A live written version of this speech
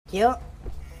you. All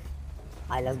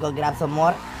right, let's go grab some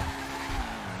more.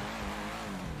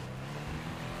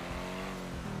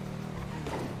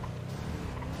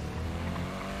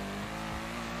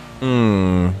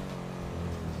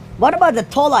 What about the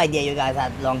toll idea you guys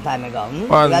had a long time ago?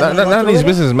 Well, none of these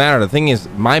businesses matter. The thing is,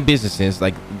 my businesses,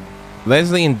 like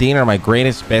Leslie and Dean, are my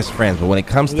greatest best friends. But when it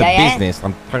comes to business,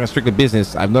 I'm talking strictly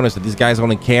business. I've noticed that these guys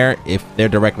only care if they're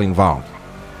directly involved.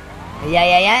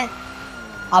 Yeah.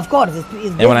 Of course, it's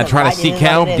business, and when I try to seek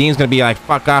help, Dean's gonna be like,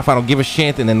 "Fuck off! I don't give a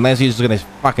shit." And then Leslie's just gonna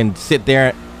fucking sit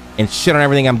there and shit on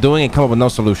everything I'm doing and come up with no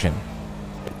solution.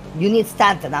 You need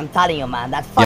Stanton, I'm telling you, man. That's